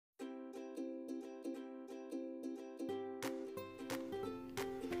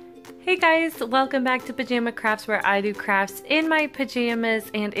Hey guys, welcome back to Pajama Crafts, where I do crafts in my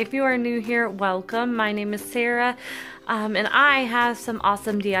pajamas. And if you are new here, welcome. My name is Sarah, and I have some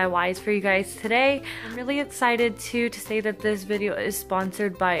awesome DIYs for you guys today. I'm really excited to say that this video is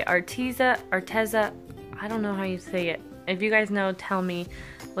sponsored by Arteza. I don't know how you say it. If you guys know, tell me.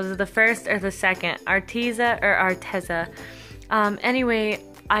 Was it the first or the second? Arteza or Arteza? Anyway,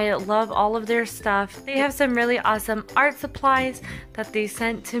 I love all of their stuff. They have some really awesome art supplies that they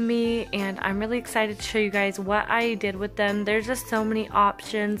sent to me, and I'm really excited to show you guys what I did with them. There's just so many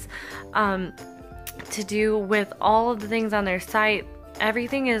options to do with all of the things on their site.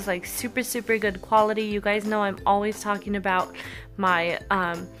 Everything is like super good quality. You guys know I'm always talking about my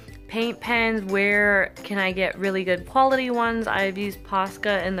paint pens. Where can I get really good quality ones? I've used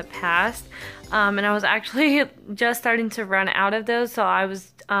Posca in the past, and I was actually just starting to run out of those, so I was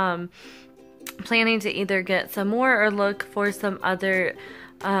planning to either get some more or look for some other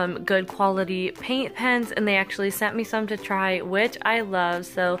good quality paint pens, and they actually sent me some to try, which I love,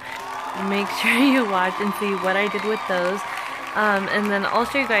 so make sure you watch and see what I did with those. And then I'll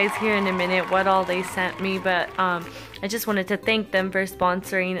show you guys here in a minute what all they sent me, but I just wanted to thank them for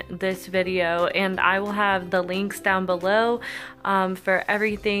sponsoring this video, and I will have the links down below for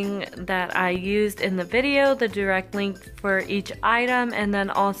everything that I used in the video, the direct link for each item, and then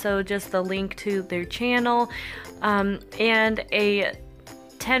also just the link to their channel, and a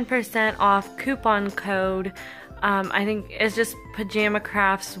 10% off coupon code. I think it's just Pajama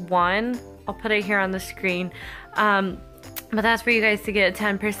Crafts 1. I'll put it here on the screen. But that's for you guys to get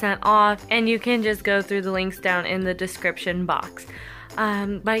 10% off, and you can just go through the links down in the description box.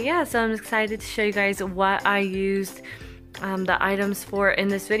 But yeah, so I'm excited to show you guys what I used the items for in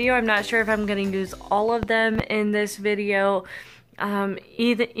this video. I'm not sure if I'm going to use all of them in this video.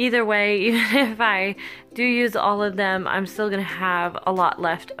 Either way, even if I do use all of them, I'm still going to have a lot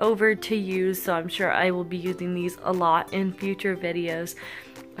left over to use, so I'm sure I will be using these a lot in future videos.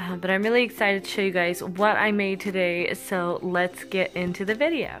 But I'm really excited to show you guys what I made today, so let's get into the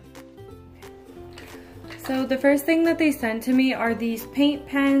video. So the first thing that they sent to me are these paint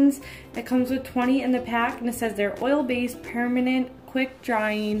pens. It comes with 20 in the pack, and it says they're oil-based, permanent, quick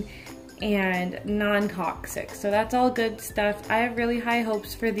drying, and non-toxic. So that's all good stuff. I have really high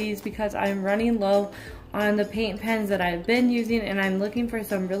hopes for these because I'm running low on the paint pens that I've been using, and I'm looking for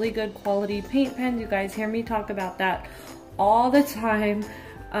some really good quality paint pens. You guys hear me talk about that all the time.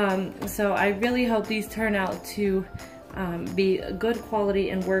 So I really hope these turn out to be good quality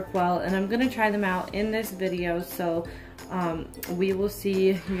and work well, and I'm gonna try them out in this video, so we will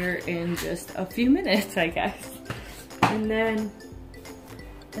see here in just a few minutes, I guess. And then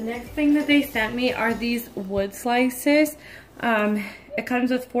the next thing that they sent me are these wood slices. It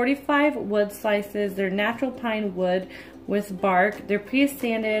comes with 45 wood slices. They're natural pine wood with bark. They're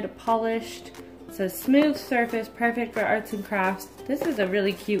pre-sanded, polished. It says smooth surface, perfect for arts and crafts. This is a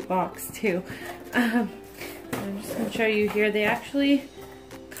really cute box too. I'm just going to show you here. They actually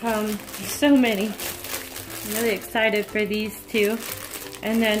come so many. I'm really excited for these two.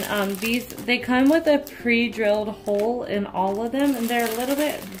 And then they come with a pre-drilled hole in all of them, and they're a little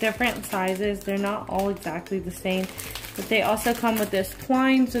bit different sizes. They're not all exactly the same, but they also come with this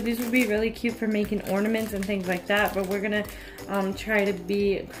twine, so these would be really cute for making ornaments and things like that. But we're gonna try to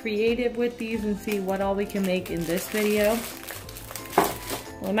be creative with these and see what all we can make in this video.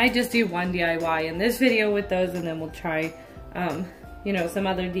 Well, I might just do one DIY in this video with those, and then we'll try you know, some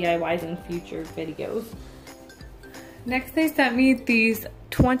other DIYs in future videos. Next, they sent me these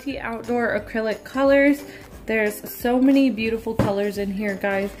 20 outdoor acrylic colors. There's so many beautiful colors in here,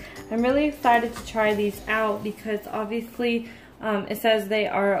 guys. I'm really excited to try these out because obviously it says they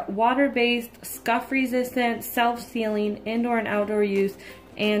are water-based, scuff-resistant, self-sealing, indoor and outdoor use,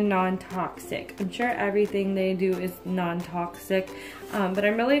 and non-toxic. I'm sure everything they do is non-toxic, but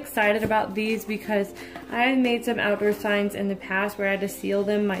I'm really excited about these because I have made some outdoor signs in the past where I had to seal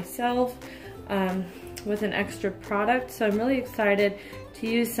them myself with an extra product, so I'm really excited to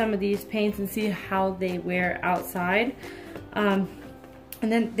use some of these paints and see how they wear outside. And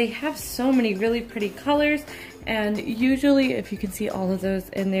then they have so many really pretty colors, and usually, if you can see all of those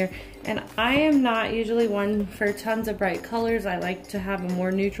in there, and I am not usually one for tons of bright colors. I like to have a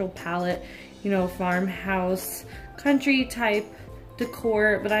more neutral palette, you know, farmhouse, country type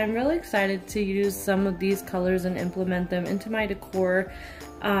decor, but I'm really excited to use some of these colors and implement them into my decor.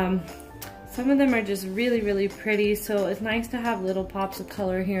 Some of them are just really pretty, so it's nice to have little pops of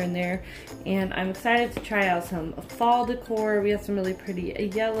color here and there. And I'm excited to try out some fall decor. We have some really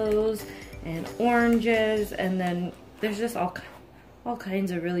pretty yellows and oranges, and then there's just all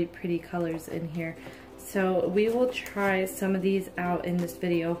kinds of really pretty colors in here. So we will try some of these out in this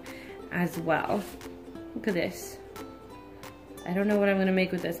video. as well. Look at this. I don't know what I'm gonna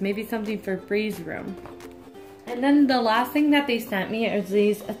make with this. Maybe something for Bree's room. And then the last thing that they sent me is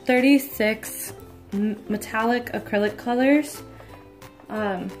these 36 metallic acrylic colors.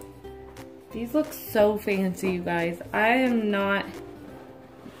 These look so fancy, you guys. I'm not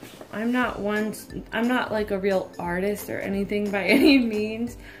like a real artist or anything by any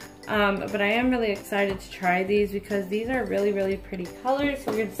means. But I am really excited to try these because these are really, really pretty colors.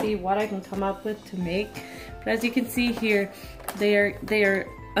 So we're gonna see what I can come up with to make. But as you can see here, they are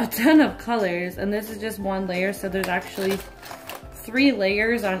a ton of colors, and this is just one layer. So there's actually 3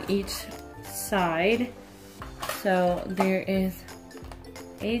 layers on each side. So there is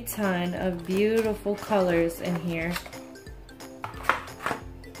a ton of beautiful colors in here.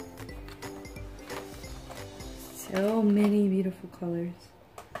 So many beautiful colors.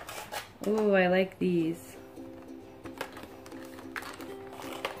 Oh, I like these.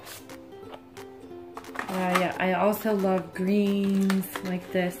 Yeah, I also love greens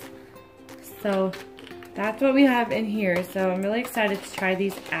like this. So that's what we have in here. So I'm really excited to try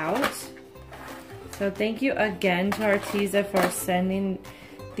these out. So thank you again to Arteza for sending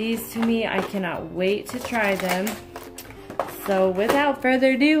these to me. I cannot wait to try them. So without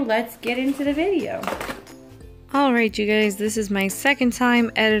further ado, let's get into the video. Alright you guys, this is my second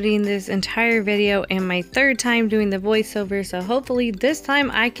time editing this entire video and my third time doing the voiceover, so hopefully this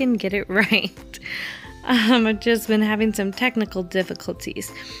time I can get it right. I've just been having some technical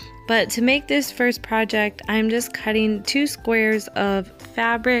difficulties. But to make this first project, I'm just cutting 2 squares of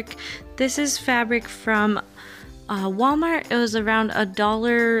fabric. This is fabric from Walmart. It was around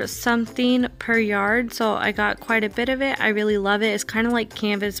 $1 something per yard, so I got quite a bit of it. I really love it. It's kind of like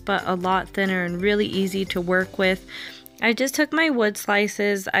canvas, but a lot thinner and really easy to work with. I just took my wood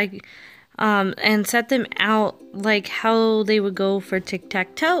slices and set them out like how they would go for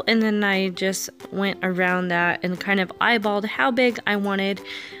tic-tac-toe, and then I just went around that and kind of eyeballed how big I wanted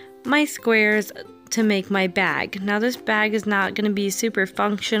my squares to make my bag. Now this bag is not going to be super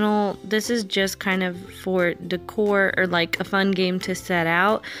functional. This is just kind of for decor or like a fun game to set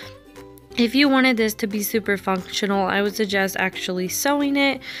out. If you wanted this to be super functional, I would suggest actually sewing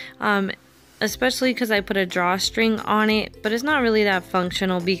it, especially because I put a drawstring on it, but it's not really that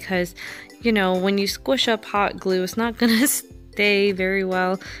functional because, you know, when you squish up hot glue, it's not going to stay very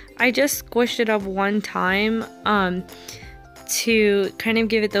well. I just squished it up one time to kind of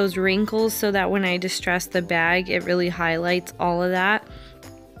give it those wrinkles so that when I distress the bag, it really highlights all of that.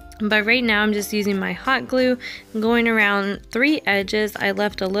 But right now I'm just using my hot glue, going around 3 edges. I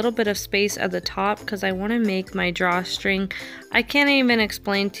left a little bit of space at the top because I want to make my drawstring. I can't even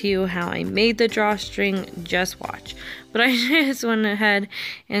explain to you how I made the drawstring, just watch. But I just went ahead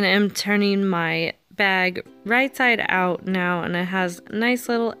and am turning my bag right side out now, and it has nice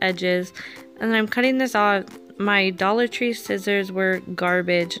little edges, and I'm cutting this off. My Dollar Tree scissors were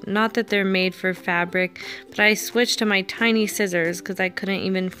garbage. Not that they're made for fabric, but I switched to my tiny scissors because I couldn't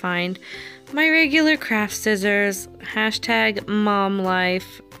even find my regular craft scissors. Hashtag mom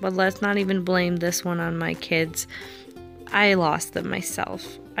life, but let's not even blame this one on my kids. I lost them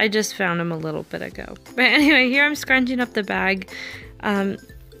myself. I just found them a little bit ago. But anyway, here I'm scrunching up the bag. And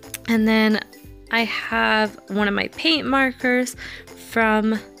then I have one of my paint markers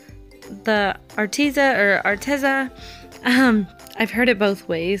from the Arteza. I've heard it both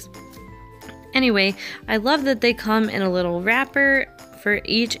ways. Anyway, I love that they come in a little wrapper for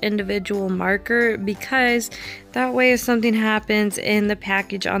each individual marker, because that way if something happens in the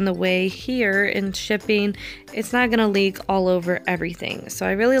package on the way here in shipping, it's not gonna leak all over everything. So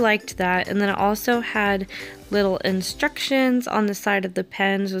I really liked that. And then it also had little instructions on the side of the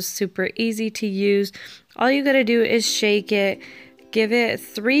pens. It was super easy to use. All you gotta do is shake it, give it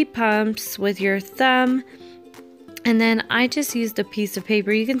 3 pumps with your thumb, and then I just used a piece of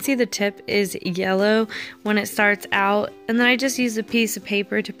paper. You can see the tip is yellow when it starts out, and then I just used a piece of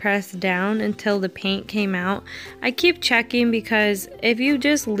paper to press down until the paint came out. I keep checking because if you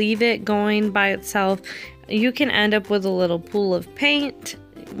just leave it going by itself, you can end up with a little pool of paint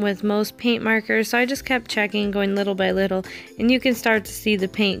with most paint markers. So I just kept checking, going little by little, and you can start to see the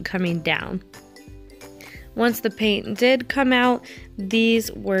paint coming down. Once the paint did come out, these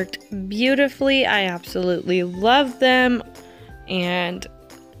worked beautifully. I absolutely love them, and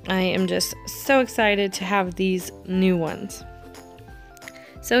I am just so excited to have these new ones.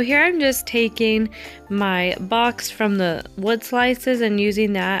 So here I'm just taking my box from the wood slices and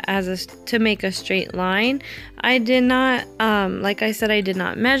using that as to make a straight line. I did not, like I said, I did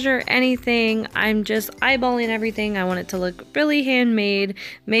not measure anything. I'm just eyeballing everything. I want it to look really handmade.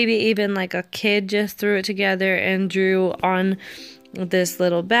 Maybe even like a kid just threw it together and drew on this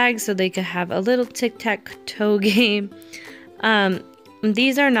little bag so they could have a little tic-tac-toe game.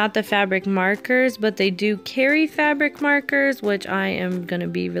 These are not the fabric markers, but they do carry fabric markers, which I am going to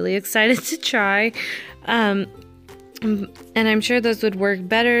be really excited to try. And I'm sure those would work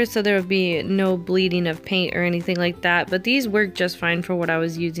better, so there would be no bleeding of paint or anything like that. But these work just fine for what I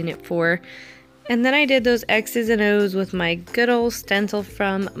was using it for. And then I did those X's and O's with my good old stencil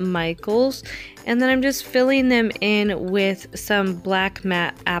from Michaels. And then I'm just filling them in with some black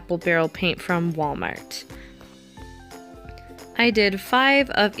matte apple barrel paint from Walmart. I did 5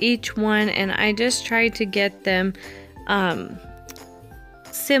 of each one, and I just tried to get them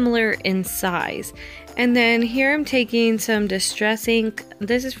similar in size. And then here I'm taking some Distress ink.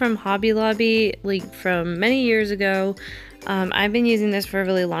 This is from Hobby Lobby, like from many years ago. I've been using this for a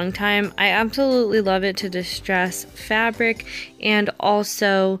really long time. I absolutely love it to distress fabric and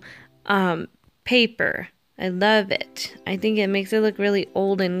also paper. I love it. I think it makes it look really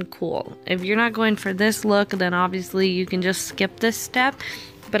old and cool. If you're not going for this look, then obviously you can just skip this step.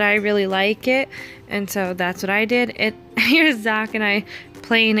 But I really like it, and so that's what I did. Here's Zach and I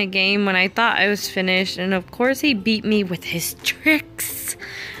playing a game when I thought I was finished, and of course he beat me with his tricks.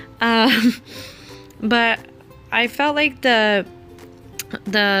 But I felt like the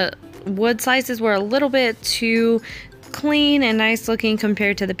wood slices were a little bit too clean and nice looking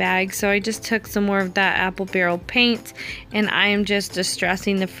compared to the bag, so I just took some more of that apple barrel paint and I am just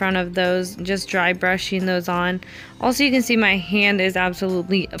distressing the front of those, just dry brushing those on. Also, you can see my hand is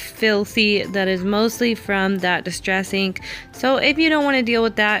absolutely filthy. That is mostly from that Distress ink, so if you don't want to deal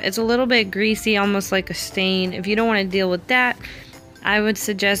with that, it's a little bit greasy, almost like a stain. If you don't want to deal with that, I would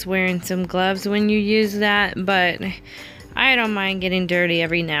suggest wearing some gloves when you use that, but I don't mind getting dirty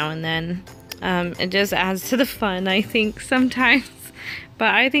every now and then. It just adds to the fun, I think, sometimes.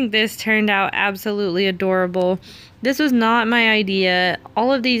 But I think this turned out absolutely adorable. This was not my idea.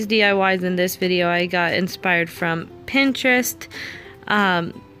 All of these DIYs in this video I got inspired from Pinterest.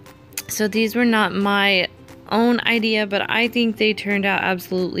 So these were not my own idea, but I think they turned out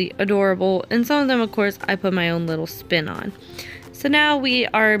absolutely adorable. And some of them, of course, I put my own little spin on. So now we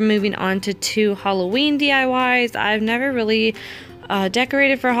are moving on to 2 Halloween DIYs. I've never really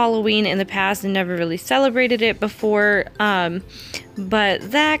decorated for Halloween in the past and never really celebrated it before, but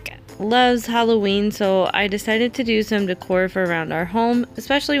Zach loves Halloween, so I decided to do some decor for around our home,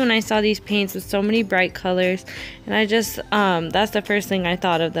 especially when I saw these paints with so many bright colors, and I just that's the first thing I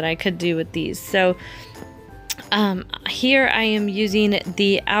thought of that I could do with these. So here I am using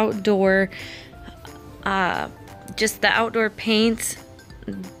the outdoor just the outdoor paints.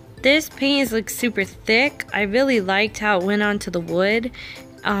 This paint is like super thick. I really liked how it went onto the wood.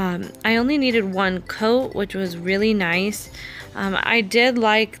 I only needed 1 coat, which was really nice. I did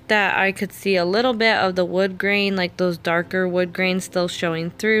like that I could see a little bit of the wood grain, like those darker wood grains still showing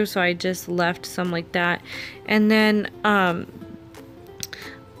through, so I just left some like that. And then, oh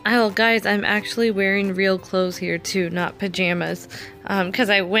guys, I'm actually wearing real clothes here too, not pajamas. Because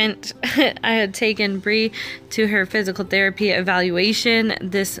I had taken Bree to her physical therapy evaluation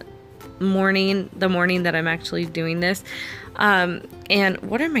this morning, the morning that I'm actually doing this. And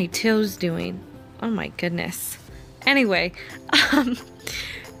what are my toes doing? Oh my goodness. Anyway,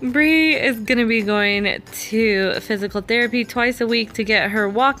 Bree is gonna be going to physical therapy twice a week to get her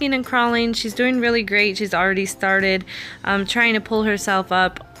walking and crawling. She's doing really great. She's already started trying to pull herself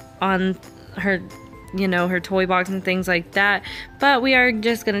up on her, you know, her toy box and things like that, but we are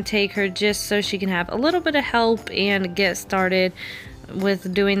just gonna take her just so she can have a little bit of help and get started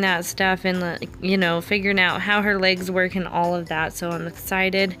with doing that stuff and, you know, figuring out how her legs work and all of that. So I'm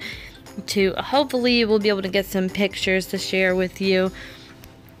excited to, hopefully we'll be able to get some pictures to share with you.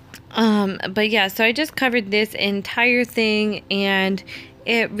 But yeah, so I just covered this entire thing and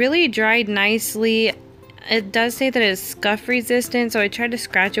it really dried nicely. It does say that it's scuff resistant, so I tried to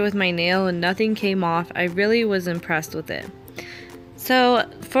scratch it with my nail and nothing came off. I really was impressed with it. So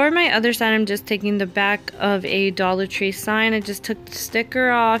for my other side, I'm just taking the back of a Dollar Tree sign. I just took the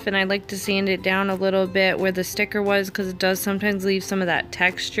sticker off and I like to sand it down a little bit where the sticker was, because it does sometimes leave some of that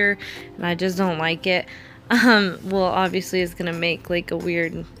texture and I just don't like it. Well, obviously it's gonna make like a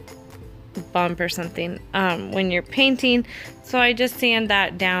weird bump or something when you're painting, so I just sand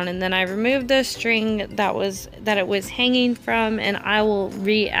that down, and then I removed the string that it was hanging from, and I will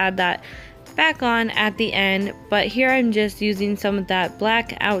re-add that back on at the end. But here I'm just using some of that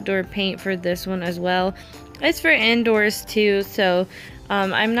black outdoor paint for this one as well. It's for indoors too, so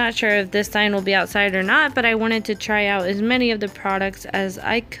I'm not sure if this sign will be outside or not, but I wanted to try out as many of the products as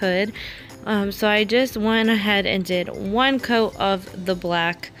I could. So I just went ahead and did 1 coat of the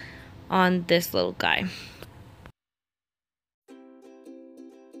black on this little guy.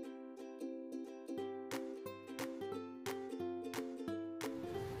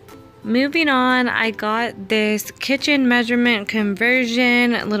 Moving on, I got this kitchen measurement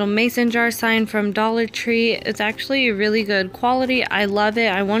conversion little mason jar sign from Dollar Tree. It's actually really good quality. I love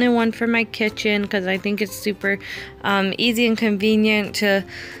it. I wanted one for my kitchen because I think it's super easy and convenient to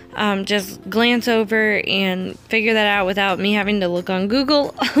just glance over and figure that out without me having to look on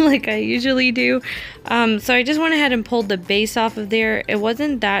Google like I usually do. So I just went ahead and pulled the base off of there. It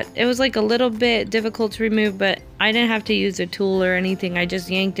was like a little bit difficult to remove, but I didn't have to use a tool or anything. I just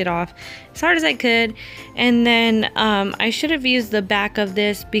yanked it off as hard as I could. And then I should have used the back of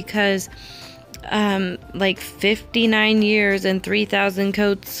this because like 59 years and 3,000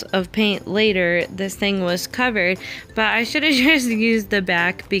 coats of paint later, this thing was covered. But I should have just used the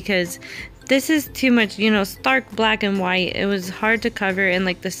back because this is too much, you know, stark black and white. It was hard to cover, and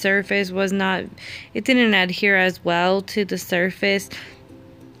like the surface was not, it didn't adhere as well to the surface.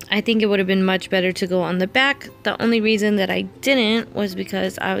 I think it would have been much better to go on the back. The only reason that I didn't was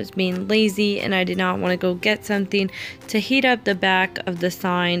because I was being lazy and I did not want to go get something to heat up the back of the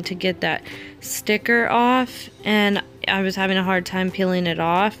sign to get that sticker off, and I was having a hard time peeling it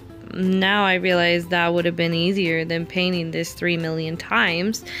off. Now I realize that would have been easier than painting this 3 million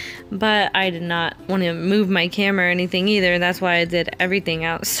times, but I did not want to move my camera or anything either. That's why I did everything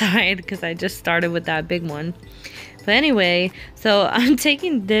outside, because I just started with that big one. But anyway, so I'm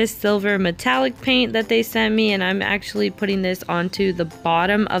taking this silver metallic paint that they sent me, and I'm actually putting this onto the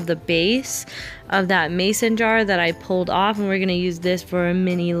bottom of the base of that mason jar that I pulled off, and we're going to use this for a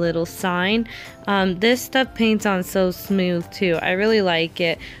mini little sign. This stuff paints on so smooth too. I really like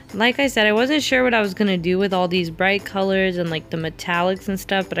it. Like I said, I wasn't sure what I was going to do with all these bright colors and like the metallics and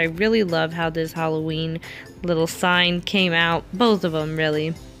stuff, but I really love how this Halloween little sign came out. Both of them,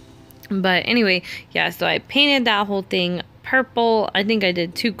 really. But anyway, yeah, so I painted that whole thing purple. I think I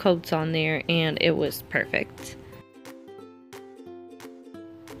did 2 coats on there and it was perfect.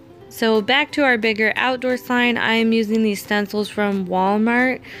 So back to our bigger outdoor sign, I'm using these stencils from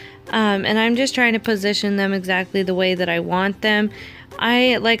Walmart. And I'm just trying to position them exactly the way that I want them.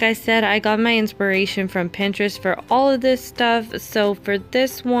 Like I said, I got my inspiration from Pinterest for all of this stuff. So for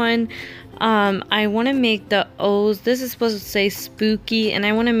this one, I want to make the O's, this is supposed to say spooky, and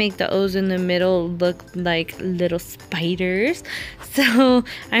I want to make the O's in the middle look like little spiders. So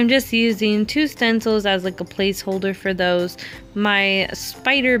I'm just using 2 stencils as like a placeholder for those. My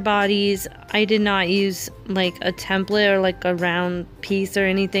spider bodies, I did not use like a template or like a round piece or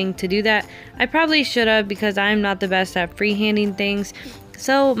anything to do that. I probably should have, because I'm not the best at freehanding things.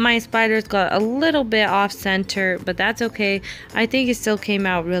 So my spiders got a little bit off center, but that's okay. I think it still came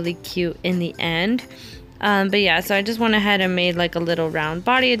out really cute in the end. But yeah, so I just went ahead and made like a little round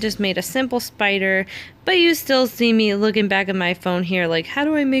body. I just made a simple spider, but you still see me looking back at my phone here like, how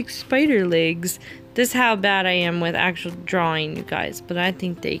do I make spider legs? This is how bad I am with actual drawing, you guys, but I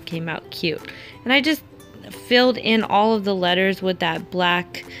think they came out cute. And I just filled in all of the letters with that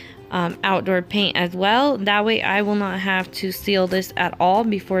black outdoor paint as well. That way I will not have to seal this at all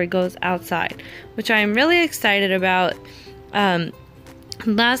before it goes outside, which I am really excited about.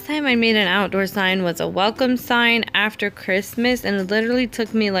 Last time I made an outdoor sign was a welcome sign after Christmas, and it literally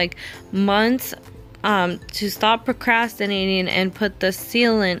took me like months to stop procrastinating and put the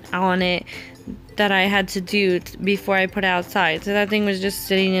sealant on it that I had to do before I put it outside. So that thing was just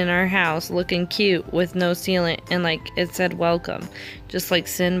sitting in our house looking cute with no sealant, and like it said welcome, just like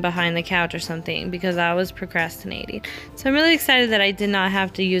sitting behind the couch or something, because I was procrastinating. So I'm really excited that I did not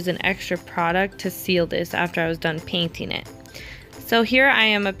have to use an extra product to seal this after I was done painting it. So here I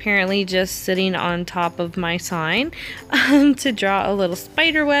am apparently just sitting on top of my sign to draw a little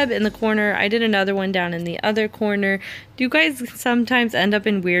spider web in the corner. I did another one down in the other corner. Do you guys sometimes end up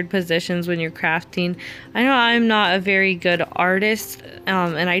in weird positions when you're crafting? I know I'm not a very good artist,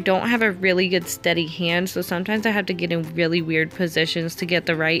 and I don't have a really good steady hand, so sometimes I have to get in really weird positions to get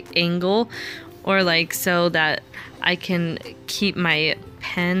the right angle, or like so that I can keep my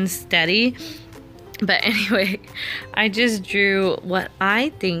pen steady. But anyway, I just drew what I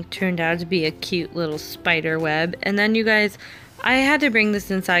think turned out to be a cute little spider web. And then you guys, I had to bring this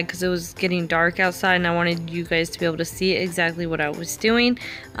inside because it was getting dark outside and I wanted you guys to be able to see exactly what I was doing.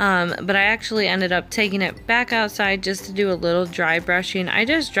 But I actually ended up taking it back outside just to do a little dry brushing. I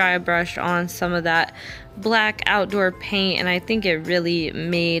just dry brushed on some of that black outdoor paint, and I think it really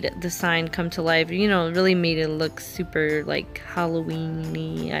made the sign come to life. You know, it really made it look super like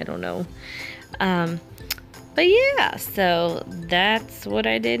Halloween-y, I don't know. But yeah, so that's what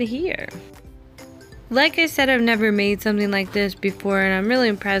I did here. Like I said, I've never made something like this before, and I'm really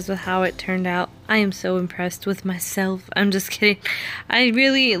impressed with how it turned out. I am so impressed with myself. I'm just kidding. I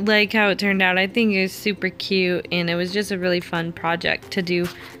really like how it turned out. I think it was super cute, and it was just a really fun project to do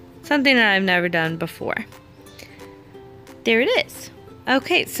something that I've never done before. There it is.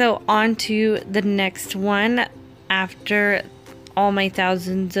 Okay, so on to the next one. After all my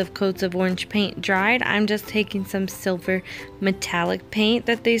thousands of coats of orange paint dried, I'm just taking some silver metallic paint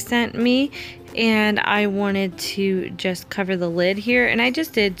that they sent me, and I wanted to just cover the lid here, and I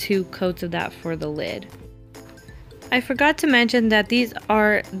just did 2 coats of that for the lid. I forgot to mention that this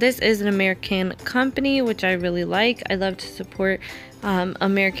is an American company, which I really like. I love to support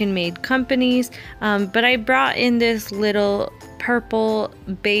American made companies, but I brought in this little purple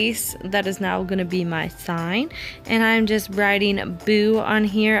base that is now going to be my sign, and I'm just writing boo on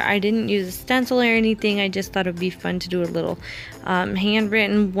here. I didn't use a stencil or anything. I just thought it would be fun to do a little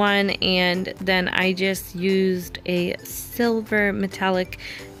handwritten one, and then I just used a silver metallic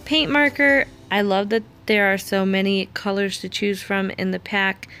paint marker. I love that there are so many colors to choose from in the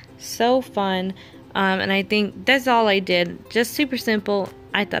pack. So fun. And I think that's all I did. Just super simple.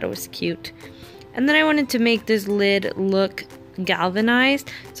 I thought it was cute. And then I wanted to make this lid look galvanized,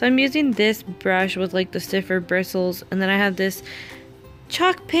 so I'm using this brush with like the stiffer bristles, and then I have this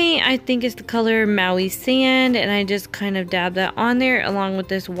chalk paint, I think is the color Maui Sand, and I just kind of dab that on there along with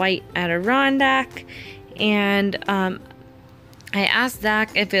this white Adirondack. And I asked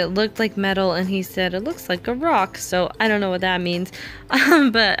Zach if it looked like metal, and he said it looks like a rock, so I don't know what that means,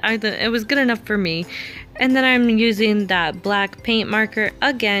 but I thought it was good enough for me. And then I'm using that black paint marker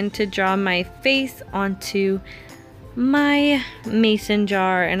again to draw my face onto my mason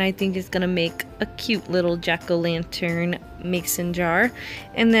jar, and I think it's gonna make a cute little jack-o'-lantern mason jar.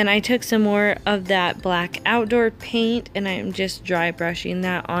 And then I took some more of that black outdoor paint, and I'm just dry brushing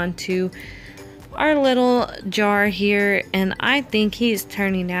that onto our little jar here, and I think he's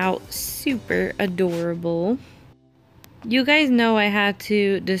turning out super adorable. You guys know I had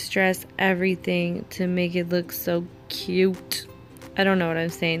to distress everything to make it look so cute. I don't know what I'm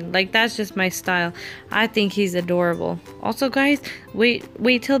saying. Like, that's just my style. I think he's adorable. Also, guys, wait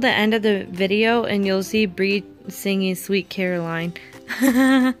till the end of the video and you'll see Bree singing Sweet Caroline.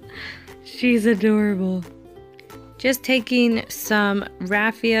 She's adorable. Just taking some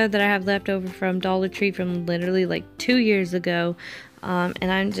raffia that I have left over from Dollar Tree from literally like 2 years ago,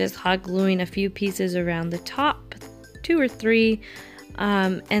 and I'm just hot gluing a few pieces around the top, 2 or 3.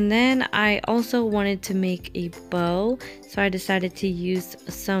 And then I also wanted to make a bow, so I decided to use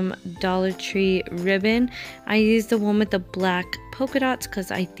some Dollar Tree ribbon. I used the one with the black polka dots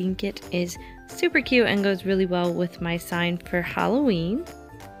because I think it is super cute and goes really well with my sign for Halloween.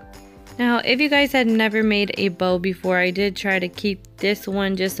 Now, if you guys had never made a bow before, I did try to keep this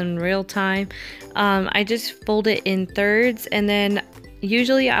one just in real time. I just fold it in thirds, and then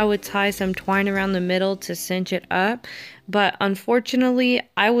usually I would tie some twine around the middle to cinch it up, but unfortunately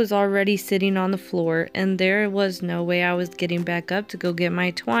I was already sitting on the floor and there was no way I was getting back up to go get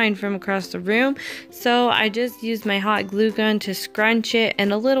my twine from across the room. So I just used my hot glue gun to scrunch it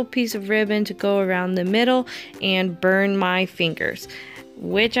and a little piece of ribbon to go around the middle and burn my fingers,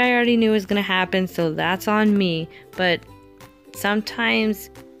 which I already knew was gonna happen, so that's on me. But sometimes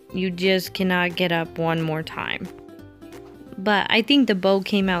you just cannot get up one more time. But I think the bow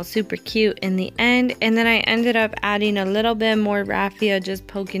came out super cute in the end, and then I ended up adding a little bit more raffia, just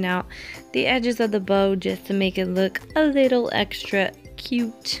poking out the edges of the bow just to make it look a little extra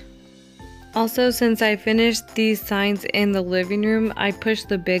cute. Also, since I finished these signs in the living room, I pushed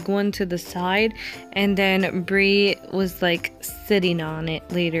the big one to the side, and then Bree was like sitting on it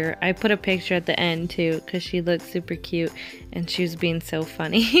later. I put a picture at the end too because she looked super cute and she was being so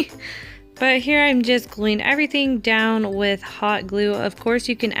funny. But here I'm just gluing everything down with hot glue. Of course,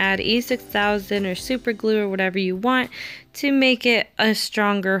 you can add E6000 or super glue or whatever you want to make it a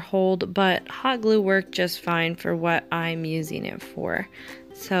stronger hold, but hot glue worked just fine for what I'm using it for.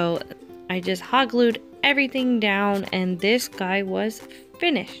 So I just hot glued everything down and this guy was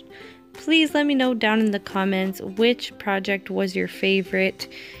finished. Please let me know down in the comments which project was your favorite,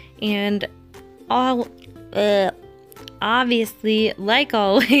 and obviously, like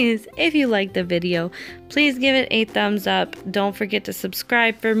always, if you liked the video, please give it a thumbs up. Don't forget to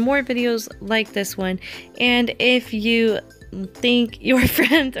subscribe for more videos like this one. And if you think your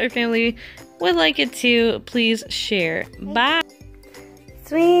friends or family would like it too, please share. Bye!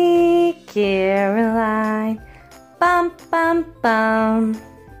 Sweet Caroline, bum bum bum.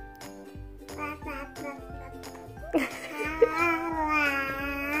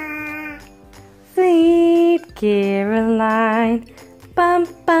 Sweet Caroline, bum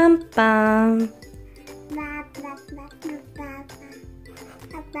bum bum.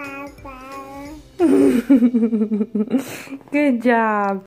 Good job.